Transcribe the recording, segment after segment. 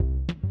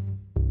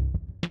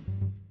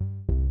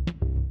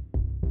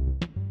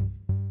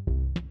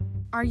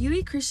Are you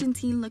a Christian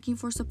teen looking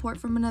for support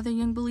from another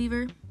young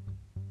believer?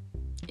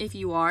 If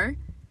you are,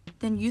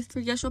 then Youth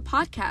for Yeshua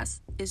podcast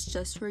is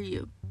just for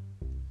you.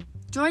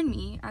 Join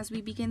me as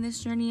we begin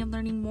this journey of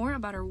learning more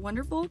about our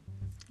wonderful,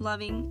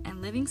 loving,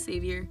 and living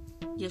Savior,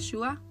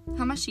 Yeshua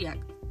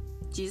HaMashiach,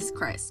 Jesus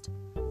Christ.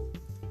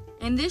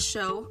 In this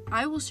show,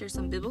 I will share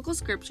some biblical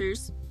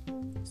scriptures,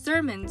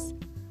 sermons,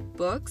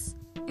 books,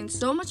 and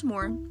so much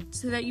more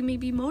so that you may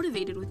be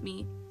motivated with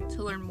me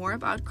to learn more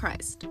about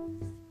Christ.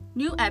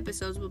 New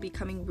episodes will be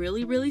coming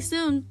really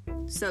soon,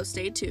 so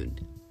stay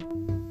tuned.